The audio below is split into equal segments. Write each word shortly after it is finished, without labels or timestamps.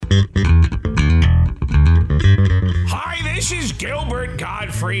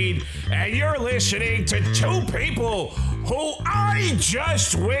Freed, and you're listening to two people who I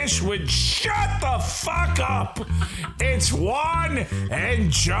just wish would shut the fuck up. It's Juan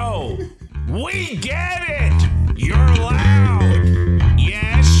and Joe. We get it. You're loud.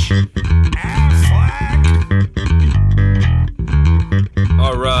 Yes. Affleck.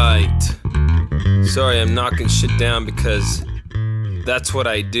 All right. Sorry, I'm knocking shit down because that's what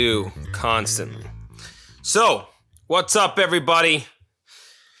I do constantly. So, what's up, everybody?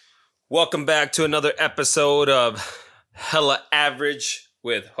 Welcome back to another episode of Hella Average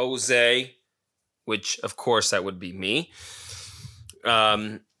with Jose, which, of course, that would be me.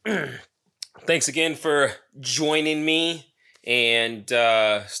 Thanks again for joining me and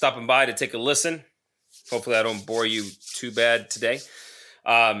stopping by to take a listen. Hopefully I don't bore you too bad today.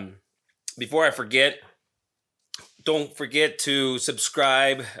 Before I forget, don't forget to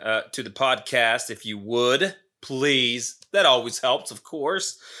subscribe to the podcast if you would, please. That always helps, of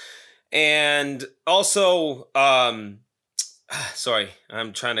course. And also, sorry,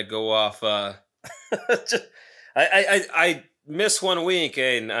 I'm trying to go off. I missed 1 week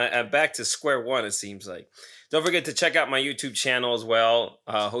and I'm back to square one, it seems like. Don't forget to check out my YouTube channel as well,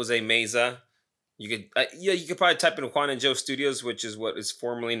 Jose Meza. You could probably type in Juan and Joe Studios, which is what is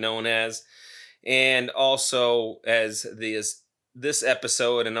formerly known as. And also, as this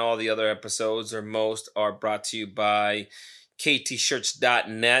episode and all the other episodes, or most, are brought to you by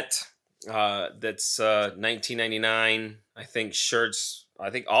ktshirts.net. That's $19.99. I think shirts,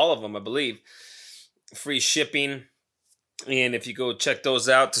 all of them, I believe. Free shipping. And if you go check those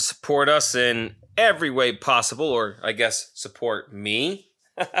out to support us in every way possible, or I guess support me.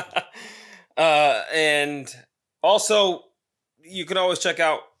 And also, you can always check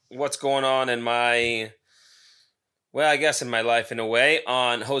out what's going on in my life in a way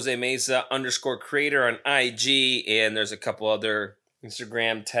on Jose Meza _creator on IG. And there's a couple other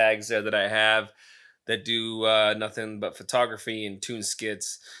Instagram tags there that I have that do nothing but photography and tune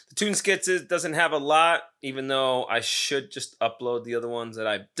skits. The tune skits doesn't have a lot, even though I should just upload the other ones that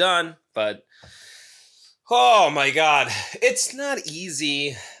I've done. But, oh my God, it's not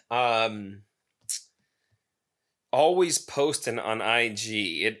easy always posting on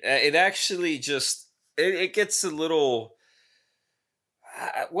IG. It actually just, it gets a little,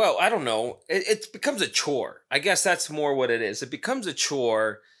 well, I don't know. It becomes a chore. I guess that's more what it is. It becomes a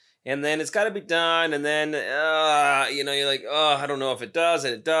chore, and then it's got to be done, and then, you're like, oh, I don't know if it does,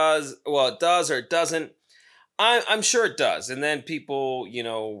 and it does. Well, it does or it doesn't. I'm sure it does. And then people,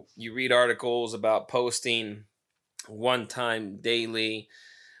 you read articles about posting 1 time daily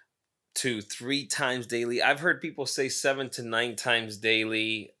to 3 times daily. I've heard people say 7 to 9 times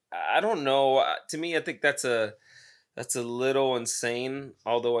daily. I don't know. To me, I think that's a little insane.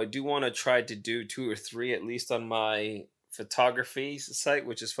 Although I do want to try to do 2 or 3 at least on my photography site,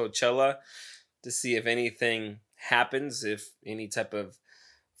 which is Fochella, to see if anything happens, if any type of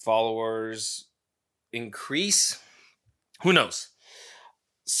followers increase. Who knows?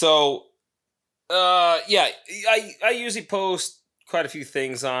 So, I usually post quite a few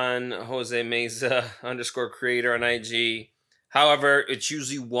things on Jose Meza _creator on IG. However, it's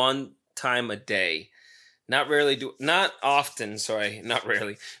usually 1 time a day. Not often do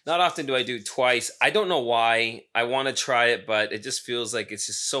I do twice. I don't know why. I want to try it, but it just feels like it's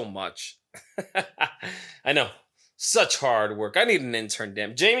just so much. I know. Such hard work. I need an intern,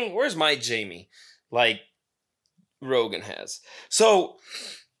 damn. Jamie, where's my Jamie? Like Rogan has. So,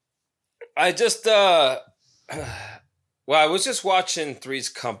 I just, well, I was just watching Three's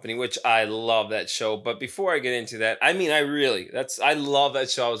Company, which I love that show. But before I get into that, I love that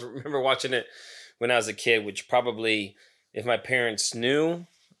show. I remember watching it when I was a kid, which probably, if my parents knew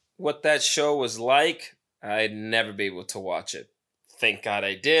what that show was like, I'd never be able to watch it. Thank God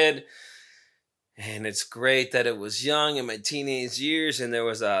I did. And it's great that it was young in my teenage years, and there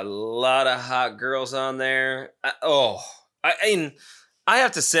was a lot of hot girls on there. I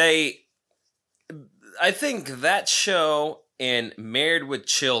have to say, I think that show and Married with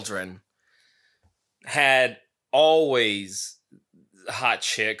Children had always hot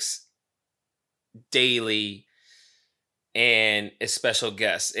chicks daily and a special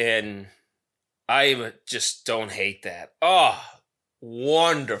guest. And I just don't hate that. Oh,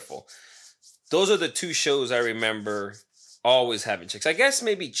 wonderful. Those are the 2 shows I remember always having chicks. I guess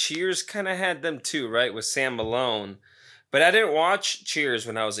maybe Cheers kind of had them too, right? With Sam Malone. But I didn't watch Cheers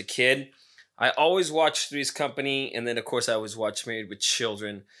when I was a kid. I always watched Three's Company, and then, of course, I always watched Married with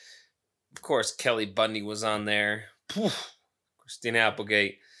Children. Of course, Kelly Bundy was on there. Christina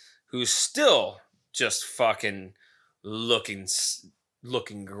Applegate, who's still just fucking looking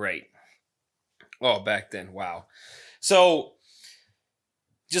great. Oh, back then, wow. So,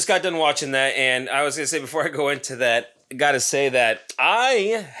 just got done watching that, and I was going to say, before I go into that, I got to say that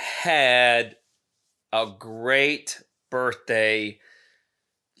I had a great birthday,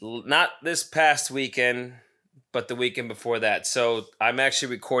 not this past weekend, but the weekend before that. So I'm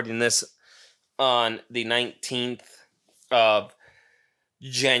actually recording this on the 19th of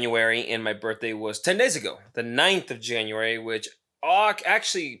January, and my birthday was 10 days ago, the 9th of January, which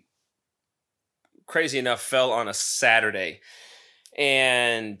actually, crazy enough, fell on a Saturday.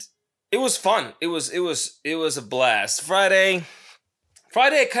 And it was fun. It was a blast. Friday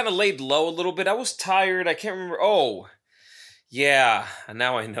I kind of laid low a little bit. I was tired. I can't remember. Oh, yeah.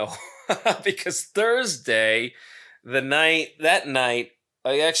 Now I know. Because Thursday, that night,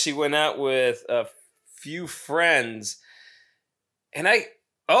 I actually went out with a few friends. And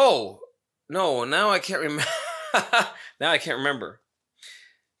now I can't remember. Now I can't remember.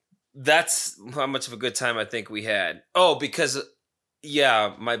 That's how much of a good time I think we had. Oh, because,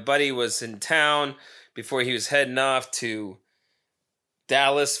 yeah, my buddy was in town before he was heading off to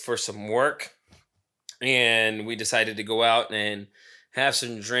Dallas for some work. And we decided to go out and have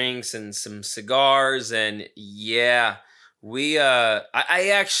some drinks and some cigars. And yeah,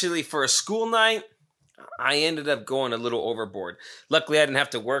 I actually, for a school night, I ended up going a little overboard. Luckily, I didn't have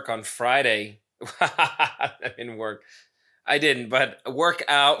to work on Friday. I didn't work. I didn't, but work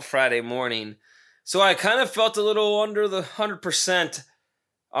out Friday morning. So I kind of felt a little under the 100%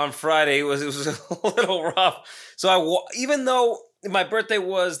 on Friday. It was a little rough. So even though my birthday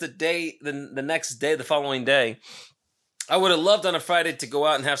was the next day, the following day, I would have loved on a Friday to go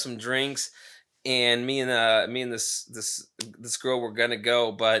out and have some drinks. And me and this girl were gonna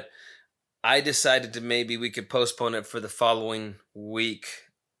go, but I decided to maybe we could postpone it for the following week,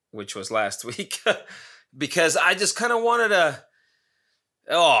 which was last week, because I just kind of wanted to.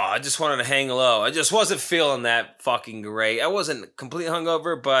 I just wanted to hang low. I just wasn't feeling that fucking great. I wasn't completely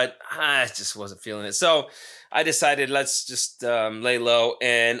hungover, but I just wasn't feeling it. So I decided let's just lay low,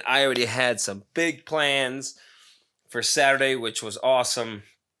 and I already had some big plans for Saturday, which was awesome.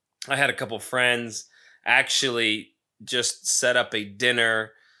 I had a couple friends actually just set up a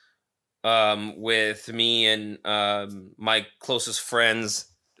dinner with me and my closest friends,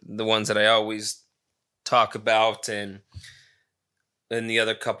 the ones that I always talk about, and the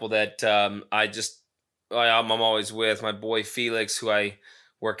other couple that I'm always with, my boy Felix, who I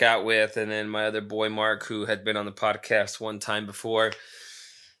work out with, and then my other boy Mark, who had been on the podcast one time before.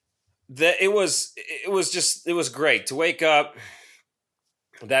 It was great to wake up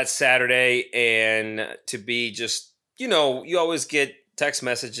that Saturday and to be just, you always get text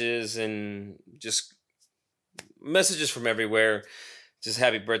messages and just messages from everywhere, just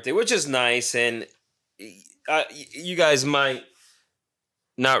happy birthday, which is nice. And you guys might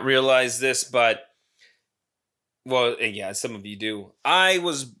not realize this, but well, yeah, some of you do. I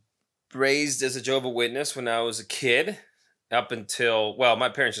was raised as a Jehovah's Witness when I was a kid, up until, well, my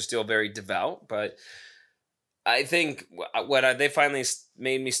parents are still very devout, but I think they finally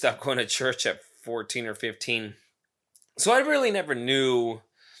made me stop going to church at 14 or 15. So I really never knew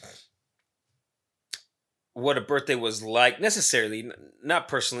what a birthday was like necessarily, not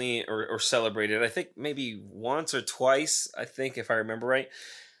personally or celebrated. I think maybe once or twice, I think, if I remember right.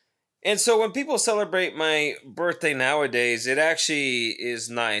 And so when people celebrate my birthday nowadays, it actually is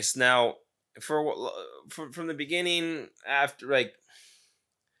nice. Now, from the beginning, after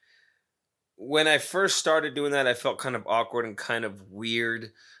when I first started doing that, I felt kind of awkward and kind of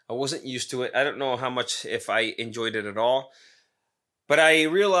weird. I wasn't used to it. I don't know how much, if I enjoyed it at all. But I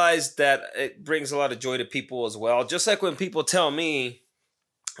realized that it brings a lot of joy to people as well. Just like when people tell me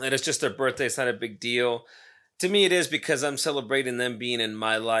that it's just their birthday, it's not a big deal. To me, it is, because I'm celebrating them being in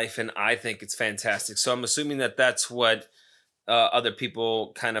my life, and I think it's fantastic. So I'm assuming that that's what other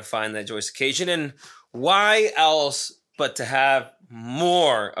people kind of find that joyous occasion. And why else but to have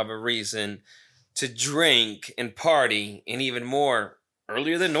more of a reason to drink and party, and even more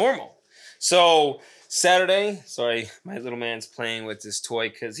earlier than normal. So Saturday, sorry, my little man's playing with this toy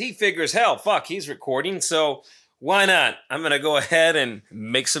because he figures, hell, fuck, he's recording, so why not? I'm going to go ahead and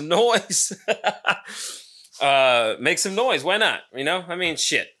make some noise. Make some noise, why not? I mean,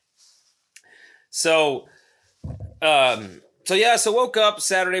 shit. So woke up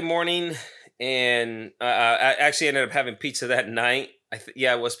Saturday morning, and I actually ended up having pizza that night.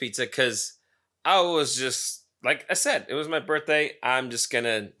 It was pizza, because I was just, like I said, it was my birthday. I'm just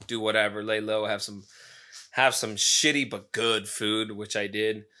gonna do whatever, lay low, have some shitty but good food, which I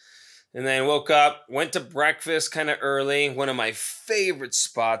did. And then woke up, went to breakfast kind of early. One of my favorite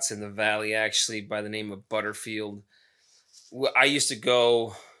spots in the valley, actually, by the name of Butterfield. I used to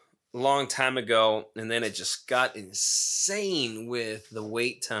go a long time ago, and then it just got insane with the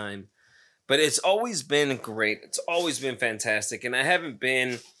wait time. But it's always been great. It's always been fantastic, and I haven't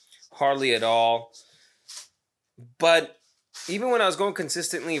been hardly at all. But even when I was going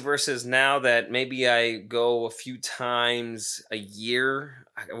consistently versus now that maybe I go a few times a year,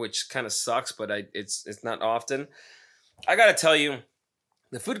 which kind of sucks, but it's not often. I gotta tell you,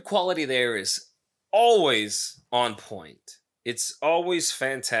 the food quality there is always on point. It's always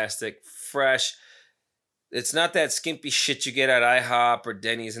fantastic, fresh. It's not that skimpy shit you get at IHOP or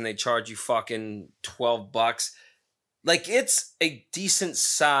Denny's and they charge you fucking $12. Like, it's a decent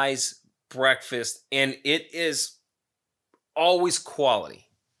size breakfast, and it is always quality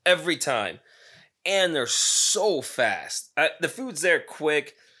every time. And they're so fast. The food's there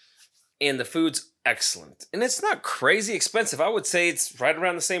quick, and the food's excellent. And it's not crazy expensive. I would say it's right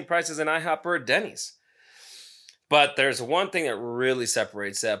around the same price as an IHOP or a Denny's. But there's one thing that really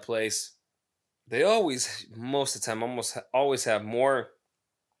separates that place. They always, most of the time, almost always have more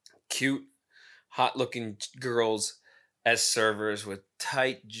cute, hot-looking girls as servers with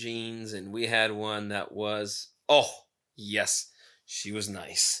tight jeans. And we had one that was, oh, yes, she was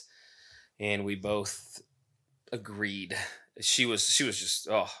nice. And we both agreed. She was just,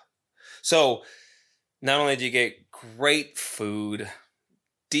 oh. So, not only do you get great food,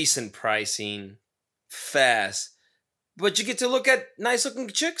 decent pricing, fast, but you get to look at nice looking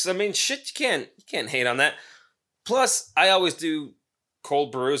chicks. I mean, shit, you can't hate on that. Plus, I always do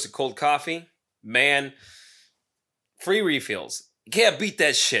cold brews and cold coffee. Man, free refills. You can't beat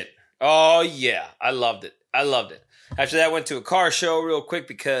that shit. Oh yeah, I loved it. After that, I went to a car show real quick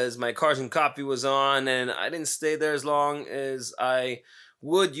because my Cars and Coffee was on, and I didn't stay there as long as I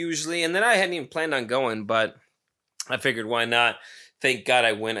would usually. And then I hadn't even planned on going, but I figured why not? Thank God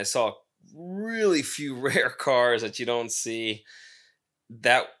I went. I saw really few rare cars that you don't see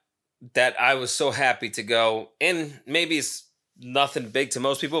that I was so happy to go. And maybe it's nothing big to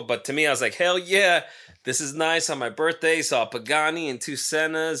most people, but to me, I was like, hell yeah, this is nice. On my birthday, saw Pagani and two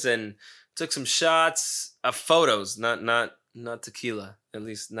Sennas and took some shots of photos, not tequila, at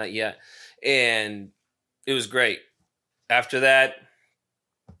least not yet. And it was great. After that,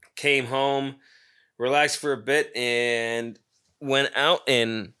 came home, relaxed for a bit, and went out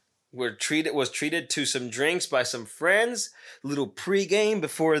and was treated to some drinks by some friends. Little pregame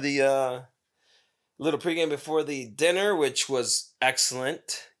before the dinner, which was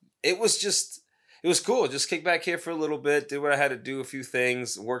excellent. It was cool. Just kick back here for a little bit, did what I had to do, a few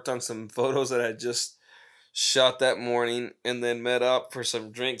things, worked on some photos that I just shot that morning, and then met up for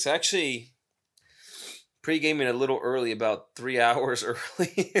some drinks. Actually, pre-gaming a little early, about 3 hours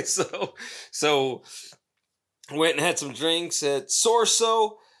early. so went and had some drinks at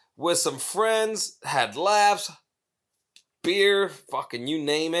Sorso with some friends, had laughs, beer, fucking you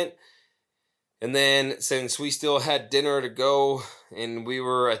name it. And then since we still had dinner to go, and we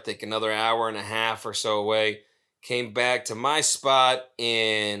were, I think, another hour and a half or so away, came back to my spot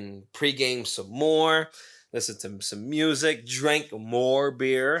and pregame some more, listened to some music, drank more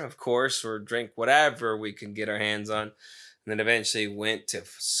beer, of course, or drank whatever we could get our hands on. And then eventually went to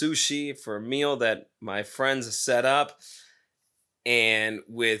sushi for a meal that my friends set up. And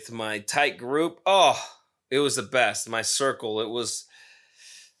with my tight group, oh, it was the best. My circle,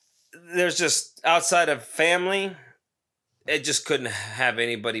 there's just, outside of family, it just couldn't have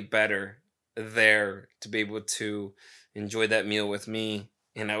anybody better there to be able to enjoy that meal with me.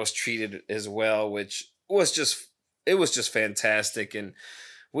 And I was treated as well, which was just fantastic. And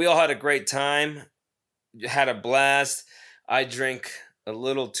we all had a great time, had a blast. I drank a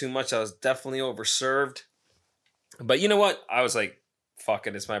little too much. I was definitely overserved. But you know what? I was like, fuck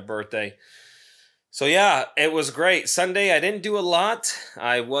it, it's my birthday. So yeah, it was great. Sunday, I didn't do a lot.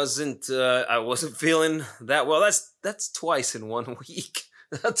 I wasn't feeling that well. That's twice in 1 week.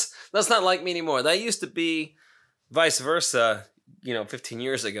 That's not like me anymore. That used to be vice versa, 15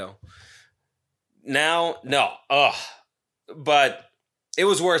 years ago. Now, no. But it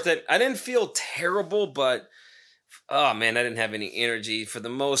was worth it. I didn't feel terrible, but oh man, I didn't have any energy. For the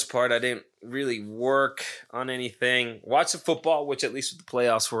most part, I didn't really work on anything. Watched the football, which at least the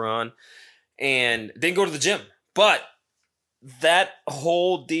playoffs were on. And didn't go to the gym. But that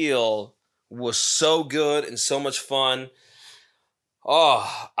whole deal was so good and so much fun.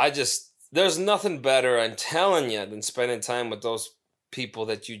 Oh, there's nothing better, I'm telling you, than spending time with those people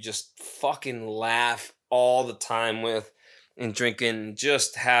that you just fucking laugh all the time with and drinking,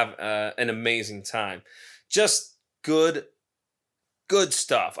 just have an amazing time. Just good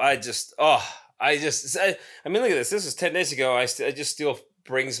stuff. I mean, look at this. This is 10 days ago. I just still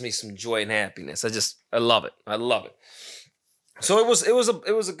brings me some joy and happiness. I love it. So it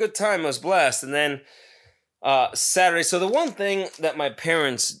was a good time. I was blessed. And then Saturday. So the one thing that my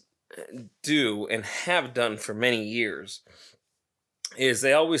parents do and have done for many years is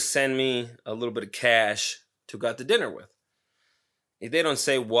they always send me a little bit of cash to go out to dinner with. They don't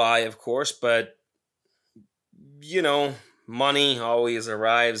say why, of course, but money always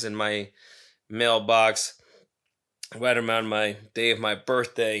arrives in my mailbox right around my day of my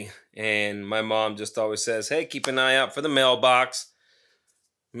birthday. And my mom just always says, hey, keep an eye out for the mailbox.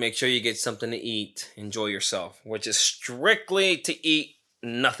 Make sure you get something to eat. Enjoy yourself, which is strictly to eat,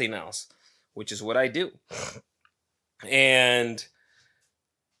 nothing else, which is what I do. And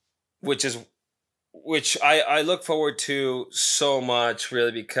which I look forward to so much,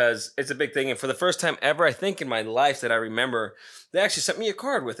 really, because it's a big thing. And for the first time ever, I think in my life that I remember, they actually sent me a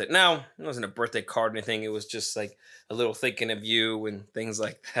card with it. Now, it wasn't a birthday card or anything. It was just like a little thinking of you and things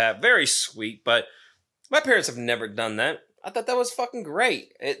like that. Very sweet, but my parents have never done that. I thought that was fucking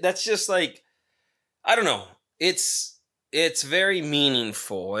great. That's just like, I don't know. It's very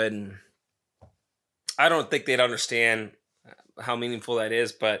meaningful, and I don't think they'd understand how meaningful that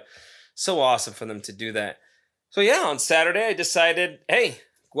is, but so awesome for them to do that. So yeah, on Saturday I decided, hey,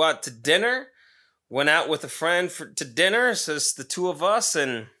 go out to dinner. Went out with a friend to dinner. So it's the two of us,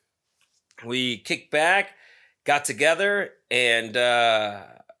 and we kicked back, got together, and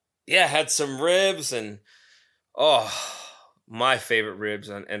had some ribs, and my favorite ribs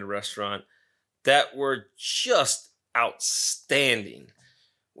in a restaurant that were just outstanding,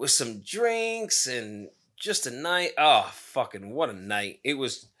 with some drinks and just a night. Oh, fucking what a night. It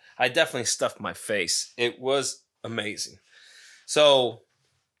was. I definitely stuffed my face. It was amazing. So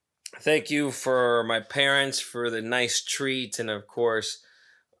thank you for my parents for the nice treat, and of course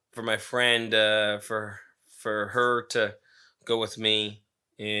for my friend for her to go with me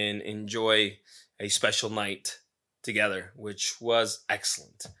and enjoy a special night together, which was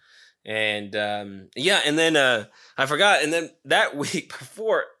excellent. And and then I forgot, and then that week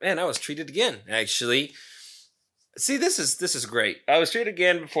before, man, I was treated again, actually. See, this is great. I was treated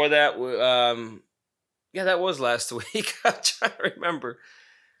again before that. That was last week. I'm trying to remember.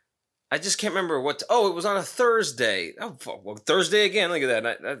 I just can't remember what. It was on a Thursday. Oh, well, Thursday again. Look at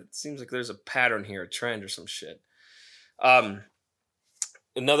that. That seems like there's a pattern here, a trend or some shit. Another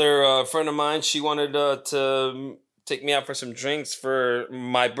friend of mine, she wanted to take me out for some drinks for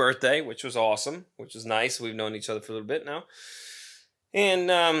my birthday, which was awesome, which was nice. We've known each other for a little bit now. And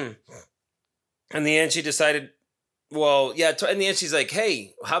in the end, she decided, in the end, she's like,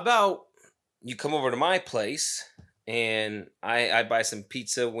 hey, how about you come over to my place and I buy some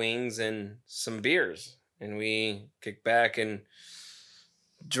pizza, wings, and some beers. And we kick back and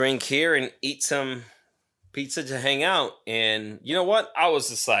drink here and eat some pizza to hang out. And you know what? I was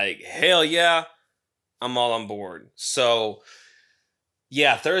just like, hell yeah, I'm all on board. So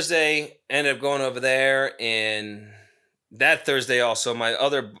yeah, Thursday ended up going over there, and that Thursday also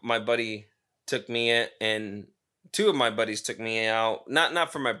my buddy took me in, and two of my buddies took me out,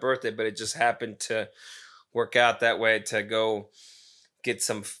 not for my birthday, but it just happened to work out that way to go get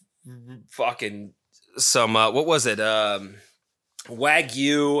some what was it?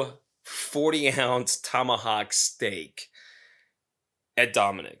 Wagyu 40-ounce tomahawk steak at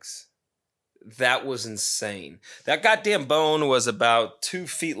Dominic's. That was insane. That goddamn bone was about 2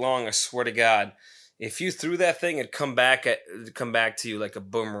 feet long, I swear to God. If you threw that thing, it'd come back to you like a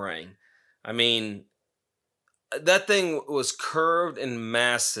boomerang. I mean, that thing was curved and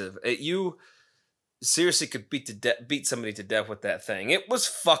massive. You seriously could beat somebody to death with that thing. It was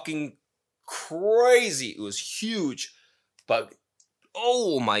fucking crazy. It was huge, but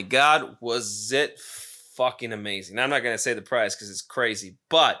oh my God, was it fucking amazing. Now, I'm not going to say the price because it's crazy,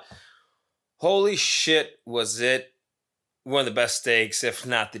 but holy shit, was it one of the best steaks, if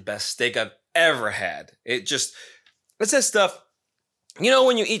not the best steak I've ever had. It's that stuff,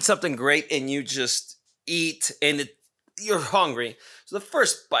 when you eat something great and you just eat and you're hungry. So the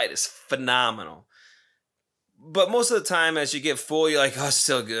first bite is phenomenal. But most of the time, as you get full, you're like, oh, it's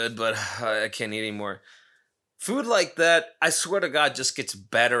still good, but I can't eat anymore. Food like that, I swear to God, just gets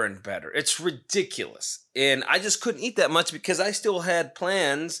better and better. It's ridiculous. And I just couldn't eat that much because I still had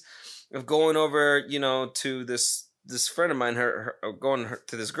plans of going over, to this friend of mine, going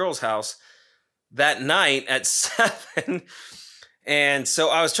to this girl's house that night at 7. And so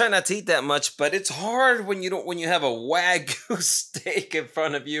I was trying not to eat that much, but it's hard when you have a Wagyu steak in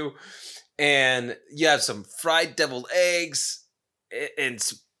front of you and you have some fried deviled eggs and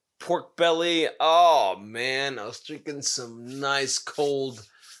some pork belly. Oh man, I was drinking some nice cold,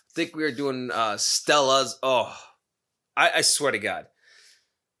 I think we were doing Stella's. Oh, I swear to God,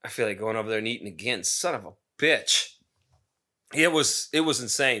 I feel like going over there and eating again. Son of a bitch. It was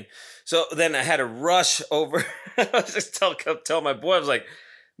insane. So then I had to rush over. I was just tell my boy, I was like,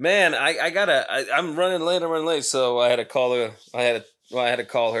 man, I'm running late. I'm running late. So I had to call her. I had to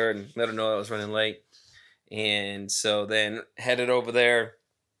call her and let her know I was running late. And so then headed over there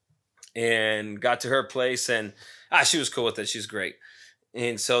and got to her place, and she was cool with it. She's great.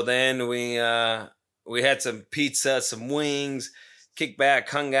 And so then we had some pizza, some wings, kicked back,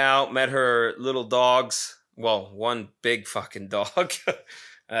 hung out, met her little dogs. Well, one big fucking dog.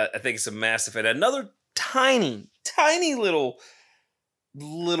 I think it's a mastiff, and another tiny little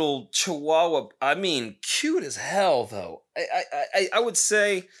chihuahua. I mean, cute as hell though. I would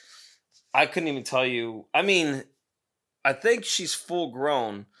say I couldn't even tell you. I mean, I think she's full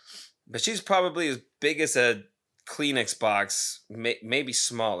grown, but she's probably as big as a Kleenex box, maybe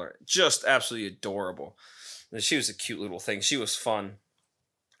smaller. Just absolutely adorable. And she was a cute little thing. She was fun.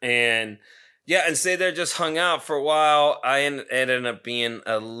 And yeah, and stayed there, just hung out for a while. I ended up being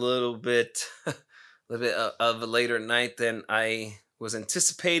a little bit of a later night than I was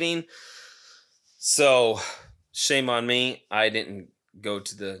anticipating. So shame on me. I didn't go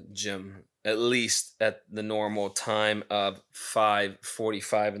to the gym at least at the normal time of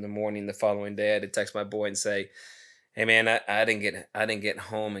 5:45 in the morning the following day. I had to text my boy and say, "Hey man, I didn't get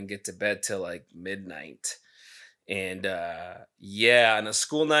home and get to bed till like midnight." And yeah, on a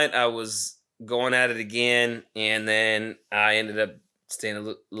school night I was going at it again, and then I ended up staying a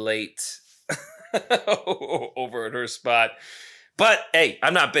little late over at her spot. But hey,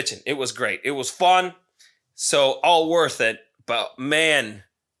 I'm not bitching. It was great. It was fun. So all worth it. But man,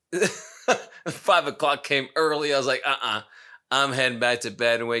 5 o'clock came early. I was like, I'm heading back to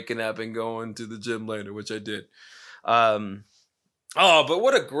bed and waking up and going to the gym later, which I did. But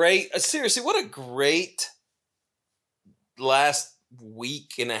what seriously, what a great last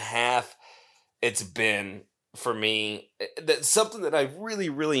week and a half it's been for me. That's something that I really,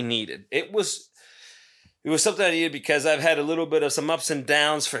 really needed. It was something I needed because I've had a little bit of some ups and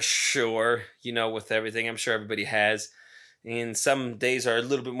downs for sure, with everything. I'm sure everybody has. And some days are a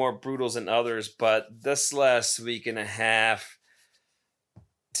little bit more brutal than others, but this last week and a half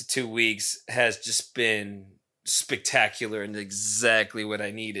to 2 weeks has just been spectacular and exactly what I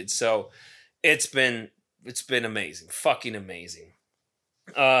needed. So it's been amazing, fucking amazing.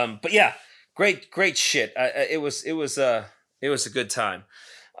 But yeah, great shit. It was a good time.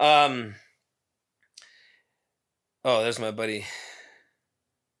 Oh, there's my buddy.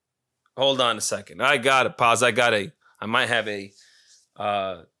 Hold on a second. I got to pause. I might have a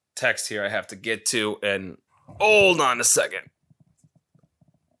text here I have to get to, and hold on a second.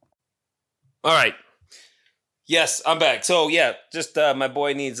 All right. Yes, I'm back. So yeah, just my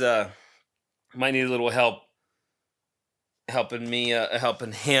boy might need a little help helping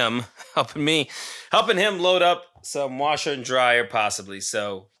him load up some washer and dryer possibly.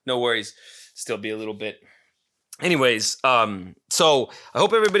 So no worries. Still be a little bit. Anyways, so I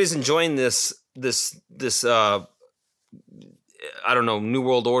hope everybody's enjoying this I don't know, New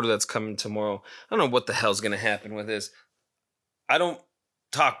World Order that's coming tomorrow. I don't know what the hell's going to happen with this. I don't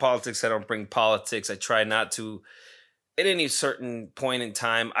talk politics. I don't bring politics. I try not to at any certain point in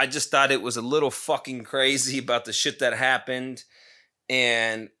time. I just thought it was a little fucking crazy about the shit that happened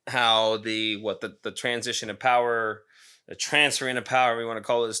and how the transition of power, the transferring of power, we want to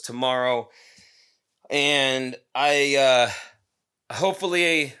call it, is tomorrow. And I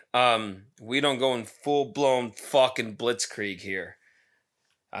hopefully we don't go in full-blown fucking blitzkrieg here.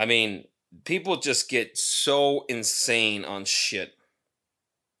 I mean, people just get so insane on shit.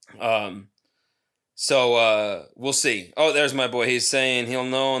 So we'll see. Oh, there's my boy. He's saying he'll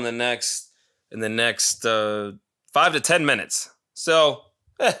know in the next 5 to 10 minutes. So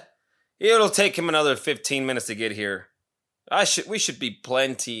it'll take him another 15 minutes to get here. It should be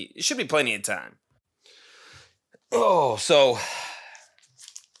plenty of time. Oh, so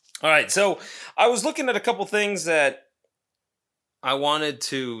all right. So I was looking at a couple things that I wanted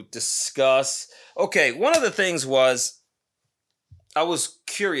to discuss. Okay, one of the things was I was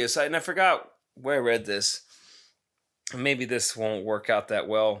curious, and I forgot where I read this. Maybe this won't work out that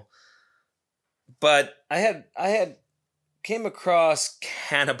well. But I had came across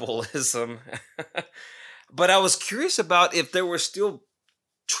cannibalism. But I was curious about if there were still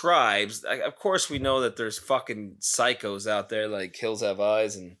tribes. Of course, we know that there's fucking psychos out there like Hills Have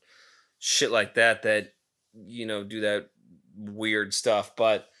Eyes and shit like that do that weird stuff.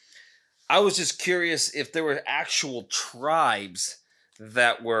 But I was just curious if there were actual tribes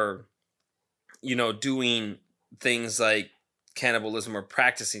that were, doing things like cannibalism or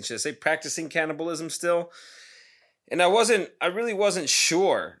practicing. Should I say practicing cannibalism still? And I really wasn't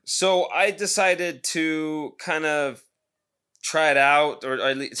sure. So I decided to kind of try it out, or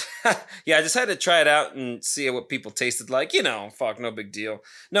at least, yeah, I decided to try it out and see what people tasted like. Fuck, no big deal.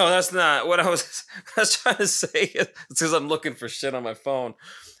 No, that's not what I was. I was trying to say. It's because I'm looking for shit on my phone.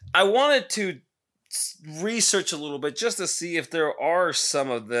 I wanted to research a little bit just to see if there are some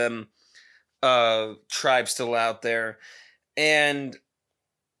of them tribes still out there, and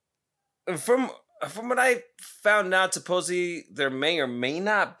from what I found out, supposedly there may or may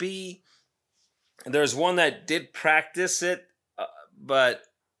not be. There's one that did practice it, but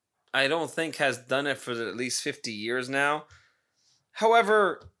I don't think has done it for at least 50 years now.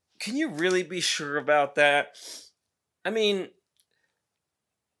 However, can you really be sure about that? I mean,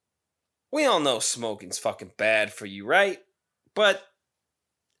 we all know smoking's fucking bad for you, right? But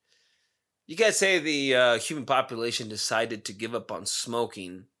you can't say the human population decided to give up on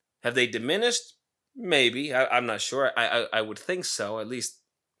smoking. Have they diminished? Maybe. I'm not sure. I would think so, at least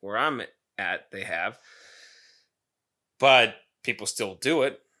where I'm at, they have. But people still do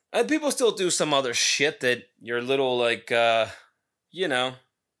it. And people still do some other shit that you're little like, you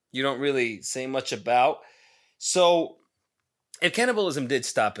don't really say much about. So, if cannibalism did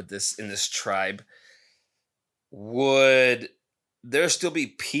stop in this tribe, would there still be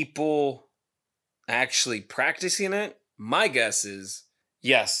people actually practicing it? My guess is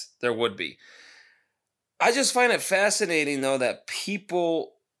yes, there would be. I just find it fascinating though that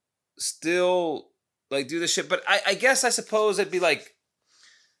people still like do this shit, but I guess I suppose it'd be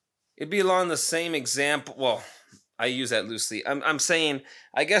along the same example. Well, I use that loosely. I'm saying,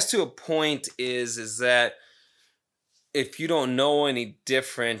 I guess to a point is that if you don't know any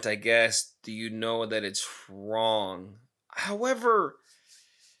different, I guess, do you know that it's wrong? However,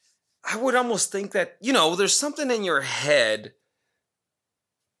 I would almost think that, there's something in your head,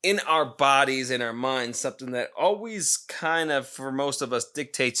 in our bodies, in our minds, something that always kind of, for most of us,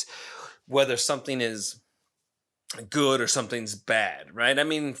 dictates whether something is good or something's bad, right? I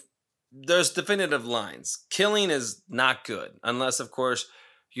mean, there's definitive lines. Killing is not good, unless, of course,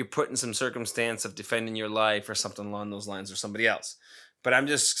 you're put in some circumstance of defending your life or something along those lines, or somebody else. But I'm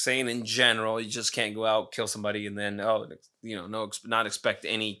just saying, in general, you just can't go out, kill somebody, and then, not expect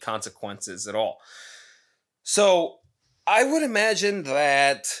any consequences at all. So I would imagine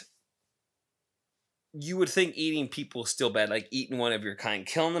that you would think eating people is still bad, like eating one of your kind,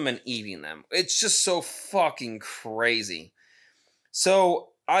 killing them and eating them. It's just so fucking crazy. So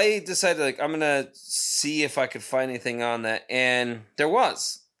I decided, I'm going to see if I could find anything on that. And there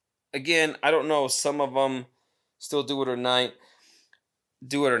was. Again, I don't know. Some of them still do it or not.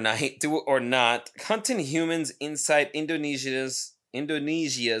 Do it or not. Hunting humans inside Indonesia's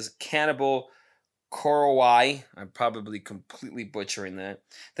cannibal Korowai. I'm probably completely butchering that.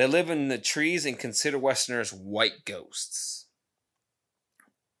 They live in the trees and consider Westerners white ghosts.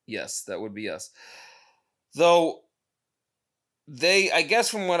 Yes, that would be us. Though I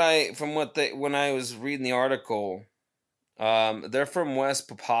guess when I was reading the article, they're from West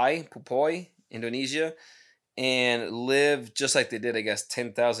Papua, Indonesia, and live just like they did, I guess,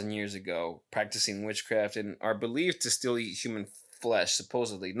 10,000 years ago, practicing witchcraft, and are believed to still eat human flesh,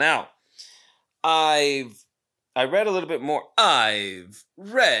 supposedly. Now, I read a little bit more. I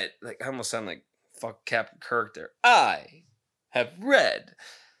almost sound like fuck Captain Kirk there. I have read.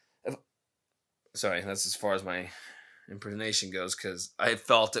 Sorry, that's as far as my impersonation goes, because I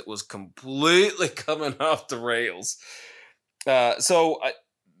felt it was completely coming off the rails.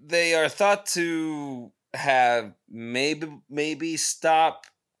 They are thought to have maybe stop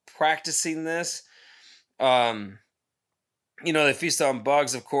practicing this. They feast on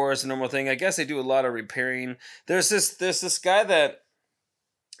bugs, of course, a normal thing. I guess they do a lot of repairing. There's this guy that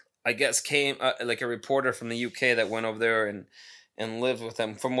I guess came, like a reporter from the UK that went over there and lived with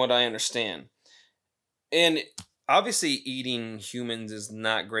them, from what I understand. And obviously eating humans is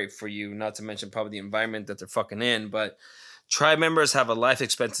not great for you, not to mention probably the environment that they're fucking in, but tribe members have a life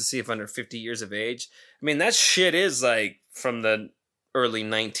expectancy of under 50 years of age. I mean, that shit is like from the early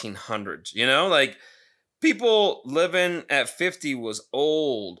 1900s, like people living at 50 was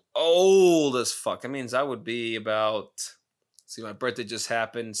old as fuck. I mean, I would be about, my birthday just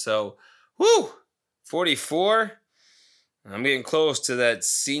happened, so 44. I'm getting close to that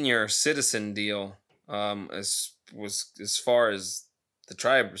senior citizen deal, as far as the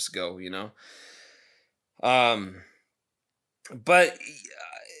tribes go, But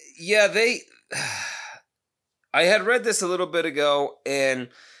yeah, I had read this a little bit ago, and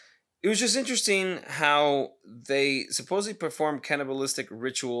it was just interesting how they supposedly perform cannibalistic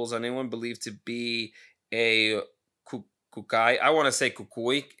rituals on anyone believed to be a Kukai. I want to say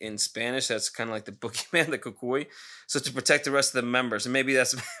Kukui in Spanish. That's kind of like the boogeyman, the Kukui. So to protect the rest of the members, and maybe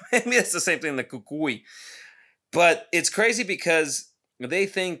that's the same thing, the Kukui. But it's crazy because they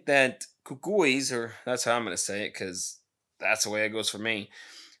think that kukuis, or that's how I'm going to say it because that's the way it goes for me,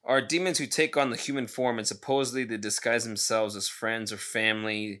 are demons who take on the human form and supposedly they disguise themselves as friends or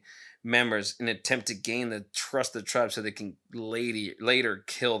family members in an attempt to gain the trust of the tribe so they can later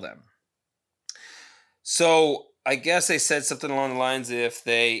kill them. So I guess they said something along the lines if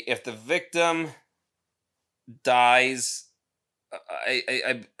the victim dies,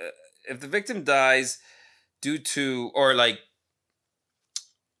 if the victim dies due to or like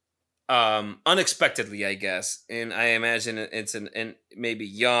unexpectedly, I guess, and I imagine it's an maybe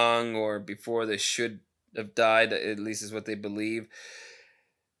young or before they should have died, at least is what they believe.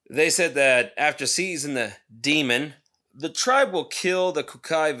 They said that after seizing the demon, the tribe will kill the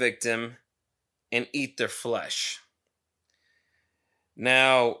Kukai victim and eat their flesh.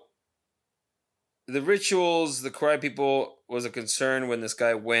 Now, the rituals, the Kukai people was a concern when this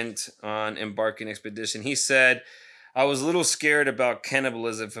guy went on embarking expedition. He said, I was a little scared about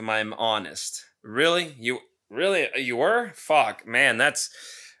cannibalism, if I'm honest. Really? You were? Fuck, man,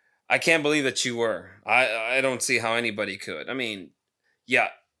 I can't believe that you were. I don't see how anybody could. I mean, yeah,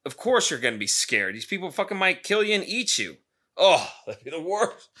 of course you're going to be scared. These people fucking might kill you and eat you. Oh, that'd be the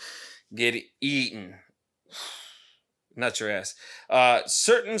worst. Get eaten. Not your ass.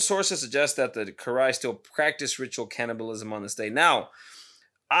 Certain sources suggest that the Kukai still practice ritual cannibalism on this day. Now,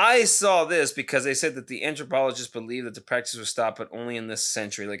 I saw this because they said that the anthropologists believe that the practice was stopped, but only in this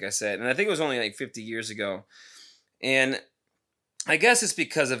century, like I said. And I think it was only like 50 years ago. And I guess it's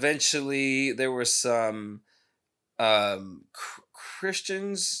because eventually there were some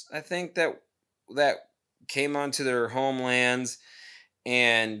Christians, I think, that came onto their homelands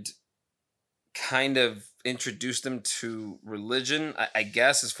and kind of introduced them to religion, I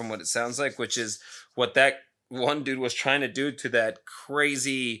guess, is from what it sounds like, which is what that one dude was trying to do to that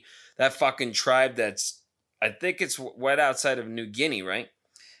fucking tribe that's, I think it's right outside of New Guinea, right?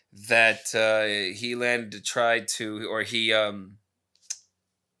 That he landed to try to, or he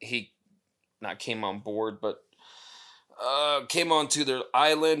not came on board, but came onto their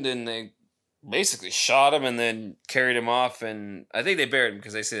island and they basically shot him and then carried him off, and I think they buried him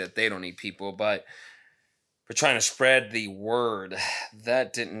because they say that they don't eat people, but for trying to spread the word,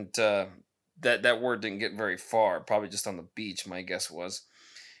 that didn't that word didn't get very far, probably just on the beach, my guess was.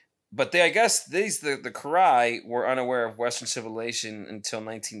 But I guess the Kukai were unaware of Western civilization until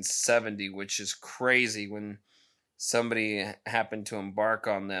 1970, which is crazy when somebody happened to embark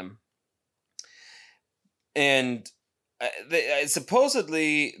on them. And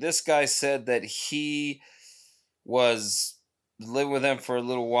supposedly, this guy said that he was living with them for a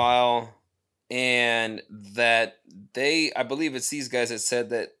little while, and that I believe it's these guys that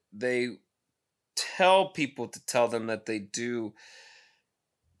said that they tell people to tell them that they do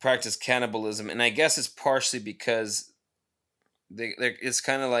practice cannibalism, and I guess it's partially because it's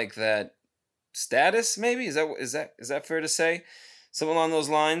kind of like that status, maybe is that fair to say, something along those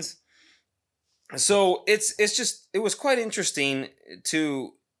lines. So it was quite interesting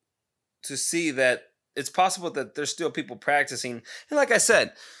to see that it's possible that there's still people practicing. And like I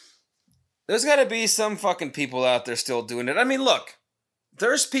said, there's got to be some fucking people out there still doing it. I mean, look,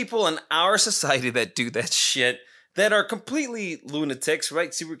 there's people in our society that do that shit that are completely lunatics,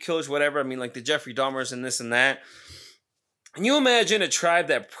 right? Super killers, whatever. I mean, like the Jeffrey Dahmers and this and that. Can you imagine a tribe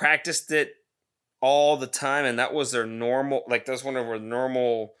that practiced it all the time and that was their normal, like that's one of their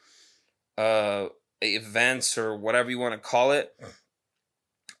normal events or whatever you want to call it,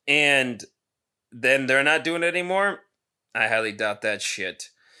 and then they're not doing it anymore? I highly doubt that shit.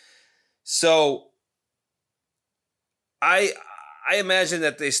 So I imagine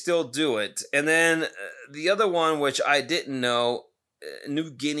that they still do it. And then the other one, which I didn't know, New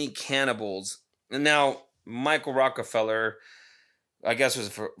Guinea cannibals. And now Michael Rockefeller, I guess,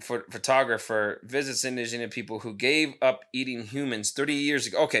 was a photographer, visits indigenous people who gave up eating humans 30 years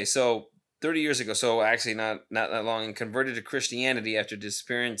ago. Okay, so 30 years ago, so actually not that long, and converted to Christianity after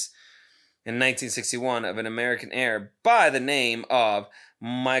disappearance in 1961 of an American heir by the name of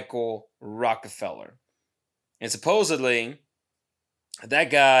Michael Rockefeller. And supposedly,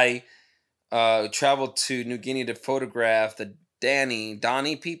 that guy traveled to New Guinea to photograph the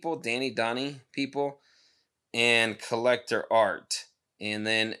Dani people and collect their art, and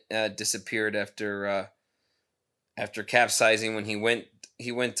then disappeared after capsizing when he went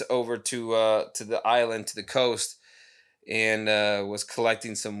over to the island, to the coast, and was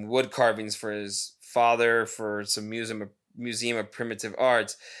collecting some wood carvings for his father for some museum of primitive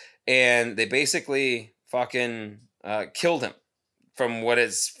arts, and they basically fucking killed him, from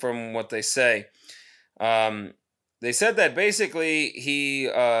what they say. they said that basically he,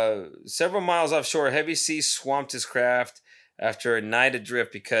 several miles offshore, heavy seas swamped his craft after a night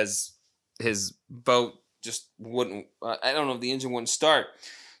adrift because his boat just wouldn't, I don't know, the engine wouldn't start.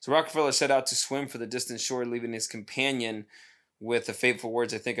 So Rockefeller set out to swim for the distant shore, leaving his companion with the fateful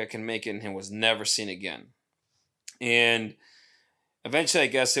words, "I think I can make it," and was never seen again. And eventually, I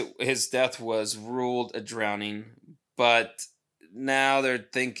guess his death was ruled a drowning, but now they're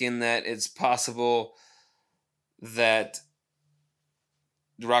thinking that it's possible that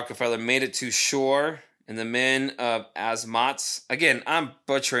Rockefeller made it to shore and the men of Asmats. Again, I'm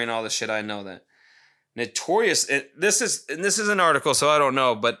butchering all the shit. I know that. Notorious. This is an article, so I don't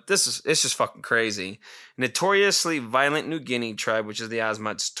know, but it's just fucking crazy. Notoriously violent New Guinea tribe, which is the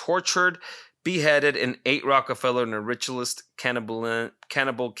Asmats, tortured, beheaded, and ate Rockefeller in a ritualist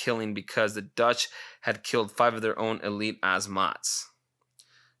cannibal killing because the Dutch had killed 5 of their own elite Asmats.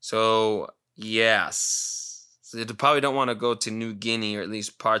 So yes, so you probably don't want to go to New Guinea, or at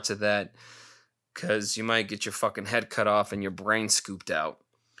least parts of that, because you might get your fucking head cut off and your brain scooped out.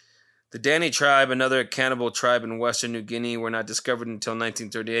 The Dani tribe, another cannibal tribe in western New Guinea, were not discovered until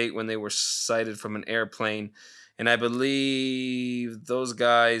 1938 when they were sighted from an airplane. And I believe those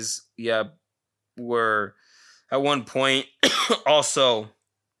guys, were at one point also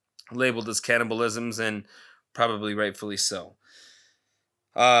labeled as cannibalisms, and probably rightfully so.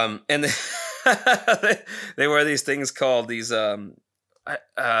 And they wear these things called these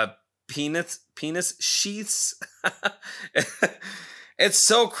penis sheaths. It's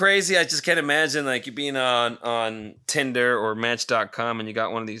so crazy. I just can't imagine like you being on Tinder or Match.com and you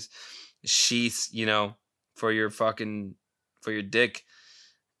got one of these sheaths, for your dick.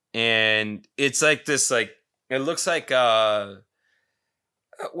 And it's like this, like, it looks like,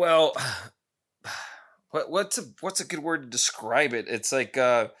 what's a good word to describe it? It's like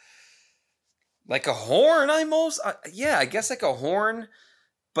a horn almost. I guess like a horn,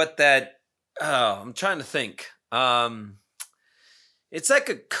 but that, I'm trying to think. It's like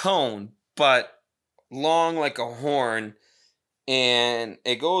a cone, but long like a horn, and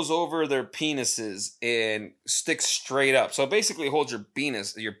it goes over their penises and sticks straight up. So it basically holds your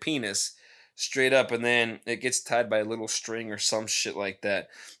penis straight up, and then it gets tied by a little string or some shit like that.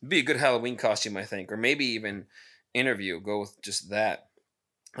 It'd be a good Halloween costume, I think, or maybe even interview. Go with just that.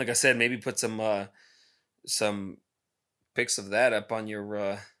 Like I said, maybe put some pics of that up on your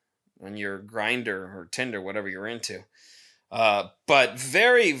Grindr or Tinder, whatever you're into. But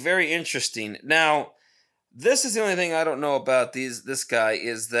very, very interesting. Now, this is the only thing I don't know about this guy,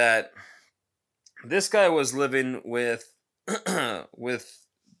 is that this guy was living with with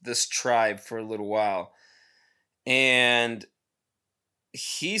this tribe for a little while, and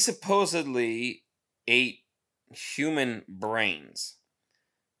he supposedly ate human brains.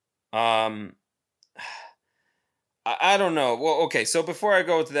 I don't know. Well, okay, so before I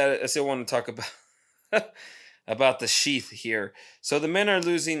go to that, I still want to talk about the sheath here. So the men are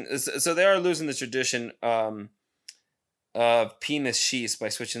losing. So they are losing the tradition of penis sheaths by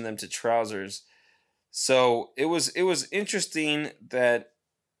switching them to trousers. So it was interesting that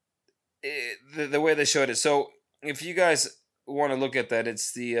the way they showed it. So if you guys want to look at that,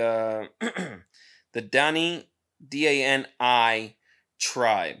 it's the the Dani Dani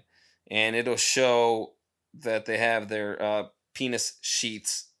tribe, and it'll show that they have their penis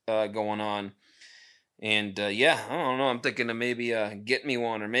sheaths going on. And I don't know. I'm thinking of maybe get me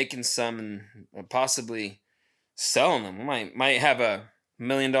one or making some and possibly selling them. I might have a $1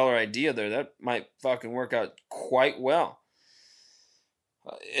 million idea there. That might fucking work out quite well.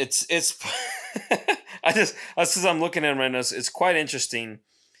 It's as I'm looking at them right now, it's quite interesting.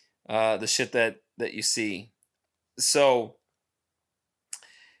 The shit that you see. So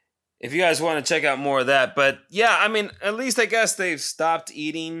if you guys want to check out more of that, but yeah, I mean, at least I guess they've stopped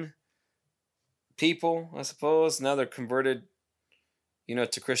eating people, I suppose. Now they're converted,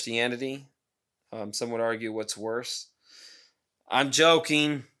 to Christianity. Some would argue what's worse. I'm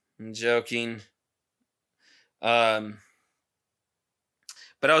joking.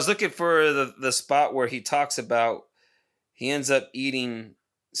 But I was looking for the spot where he talks about he ends up eating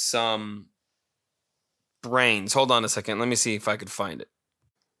some brains. Hold on a second. Let me see if I could find it.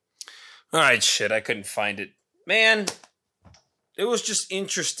 All right, shit. I couldn't find it. Man, it was just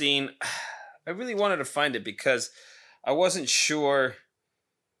interesting. I really wanted to find it because I wasn't sure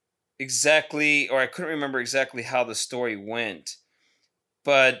exactly, or I couldn't remember exactly how the story went.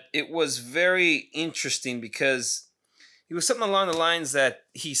 But it was very interesting because it was something along the lines that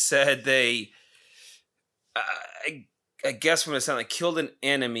he said they, I guess when it sounded like, killed an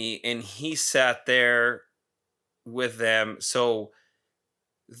enemy and he sat there with them. So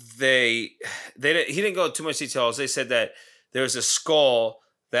he didn't go into too much details. They said that there's a skull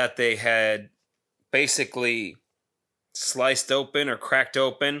that they had basically sliced open or cracked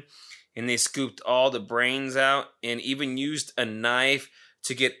open, and they scooped all the brains out and even used a knife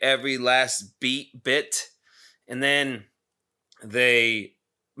to get every last bit. And then they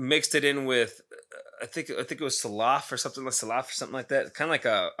mixed it in with, I think it was salaf or something like that. Kind of like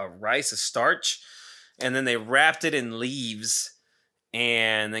a rice, a starch. And then they wrapped it in leaves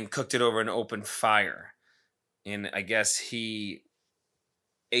and then cooked it over an open fire. And I guess he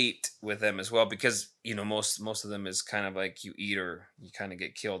ate with them as well, because most of them is kind of like you eat or you kind of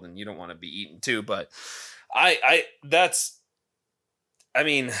get killed, and you don't want to be eaten too. But it's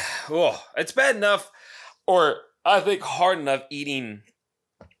bad enough, or I think hard enough eating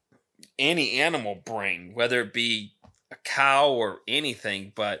any animal brain, whether it be a cow or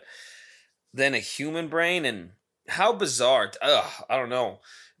anything, but then a human brain, and how bizarre. I don't know.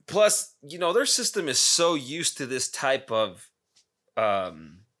 Plus, their system is so used to this type of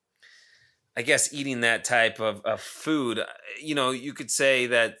I guess eating that type of food. You could say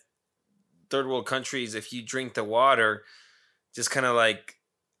that third world countries, if you drink the water, just kind of like,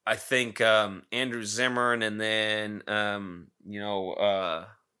 I think Andrew Zimmern, and then now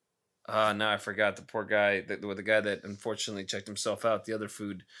I forgot the poor guy, the guy that unfortunately checked himself out, the other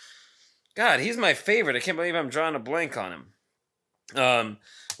food. God, he's my favorite. I can't believe I'm drawing a blank on him.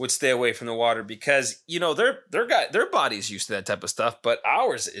 Would stay away from the water, because their body's used to that type of stuff, but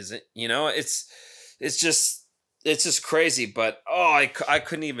ours isn't. It's just crazy. But I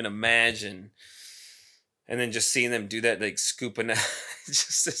couldn't even imagine. And then just seeing them do that, like scooping,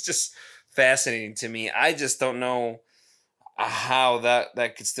 it's just fascinating to me. I just don't know how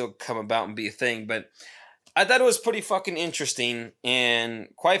that could still come about and be a thing, but I thought it was pretty fucking interesting and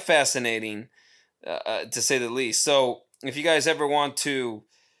quite fascinating, to say the least. So if you guys ever want to,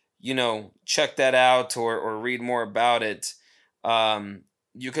 check that out or read more about it,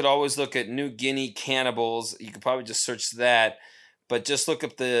 you could always look at New Guinea cannibals. You could probably just search that, but just look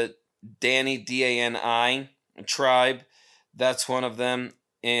up the Dani, D-A-N-I tribe. That's one of them.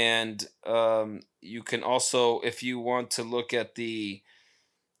 And you can also, if you want to look at the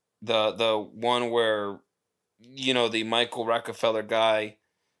one where, the Michael Rockefeller guy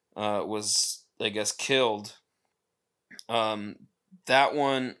was, I guess, killed. That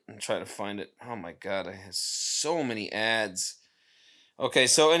one, I'm trying to find it. Oh my God, I have so many ads. Okay,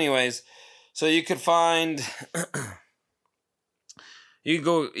 so anyways, so you could find, you can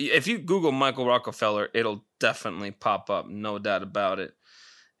go, if you Google Michael Rockefeller, it'll definitely pop up, no doubt about it.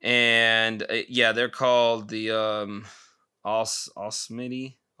 And they're called the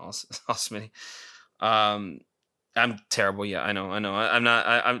Al-Smithty. I'm terrible. Yeah, I know.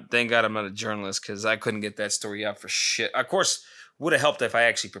 I'm thank God I'm not a journalist, because I couldn't get that story out for shit. Of course, would have helped if I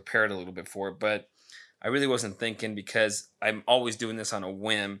actually prepared a little bit for it, but I really wasn't thinking, because I'm always doing this on a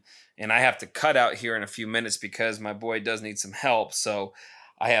whim, and I have to cut out here in a few minutes because my boy does need some help. So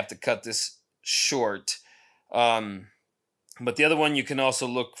I have to cut this short. But the other one you can also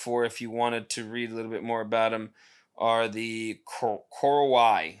look for, if you wanted to read a little bit more about him, are the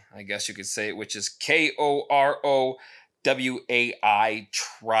Korowai, I guess you could say it, which is Korowai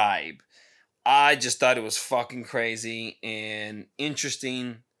tribe. I just thought it was fucking crazy and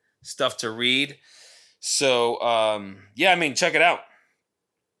interesting stuff to read. So, check it out.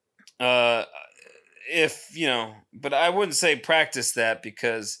 But I wouldn't say practice that,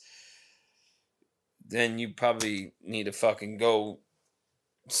 because then you probably need to fucking go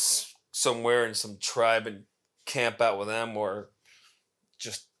somewhere in some tribe and camp out with them, or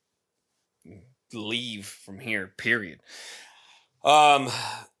just leave from here, period. And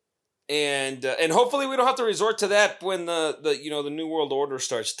hopefully we don't have to resort to that when the New World Order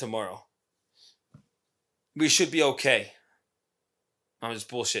starts tomorrow. We should be okay. I'm just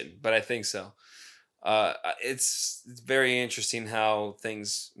bullshitting, but I think so. It's very interesting how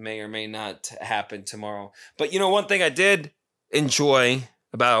things may or may not happen tomorrow. But one thing I did enjoy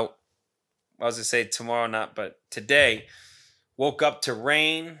about, I was going to say tomorrow, but today, woke up to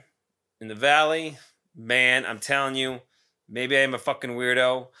rain in the valley. Man, I'm telling you, maybe I am a fucking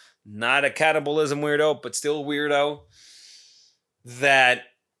weirdo. Not a cannibalism weirdo, but still a weirdo. That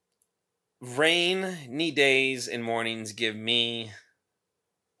rainy days and mornings give me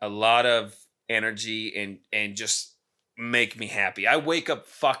a lot of energy and just make me happy. I wake up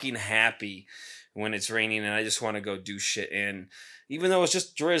fucking happy when it's raining, and I just want to go do shit. And even though it's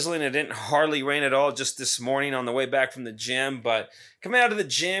just drizzling, it didn't hardly rain at all just this morning on the way back from the gym. But coming out of the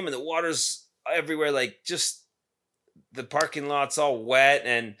gym and the water's everywhere, like just the parking lot's all wet,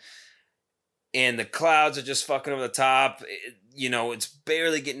 and the clouds are just fucking over the top. it's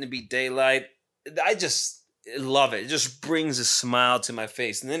barely getting to be daylight. I just love it. It just brings a smile to my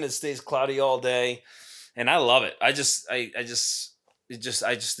face. And then it stays cloudy all day, and I love it. I just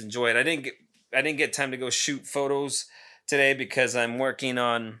enjoy it. I didn't get time to go shoot photos today because I'm working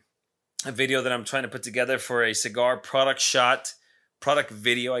on a video that I'm trying to put together for a cigar product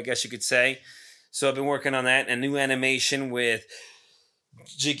video, I guess you could say. So I've been working on that, a new animation with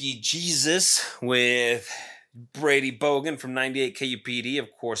Jiggy Jesus, with Brady Bogan from 98 KUPD,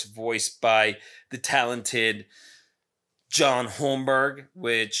 of course, voiced by the talented John Holmberg,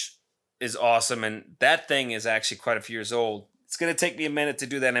 which is awesome. And that thing is actually quite a few years old. It's going to take me a minute to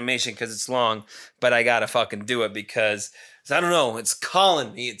do the animation because it's long, but I got to fucking do it because I don't know, it's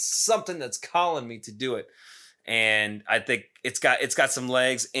calling me. It's something that's calling me to do it. And I think it's got some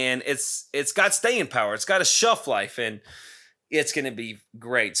legs, and it's got staying power. It's got a shelf life, and it's going to be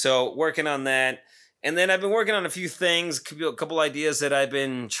great. So working on that. And then I've been working on a few things, a couple ideas that I've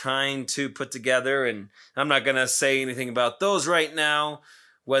been trying to put together, and I'm not going to say anything about those right now,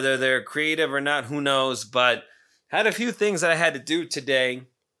 whether they're creative or not, who knows, but I had a few things that I had to do today.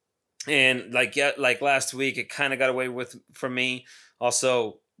 And like last week, it kind of got away from me.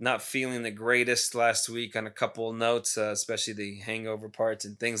 Also, not feeling the greatest last week on a couple of notes, especially the hangover parts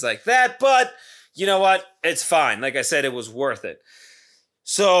and things like that. But you know what? It's fine. Like I said, it was worth it.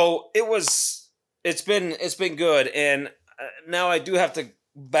 So it's been good. And now I do have to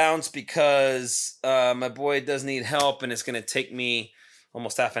bounce because my boy does need help, and it's going to take me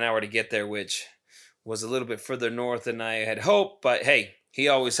almost half an hour to get there, which was a little bit further north than I had hoped. But hey, he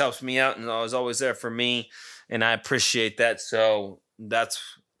always helps me out and is always there for me, and I appreciate that. So that's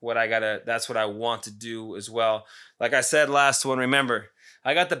what I want to do as well. Like I said last one, remember,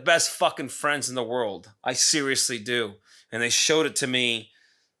 I got the best fucking friends in the world. I seriously do. And they showed it to me.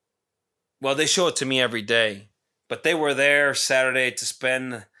 Well, they show it to me every day. But they were there Saturday to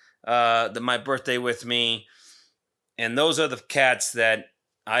spend my birthday with me. And those are the cats that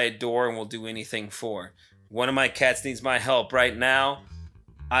I adore and will do anything for. One of my cats needs my help right now.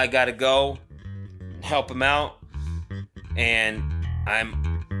 I gotta go help him out. And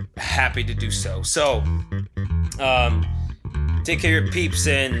I'm happy to do so. So, take care of your peeps,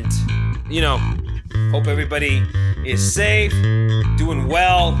 and hope everybody is safe, doing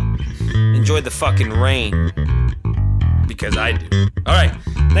well. Enjoy the fucking rain, because I do. All right,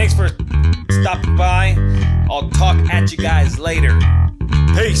 thanks for stopping by. I'll talk at you guys later.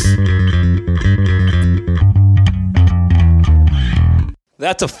 Peace.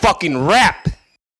 That's a fucking wrap.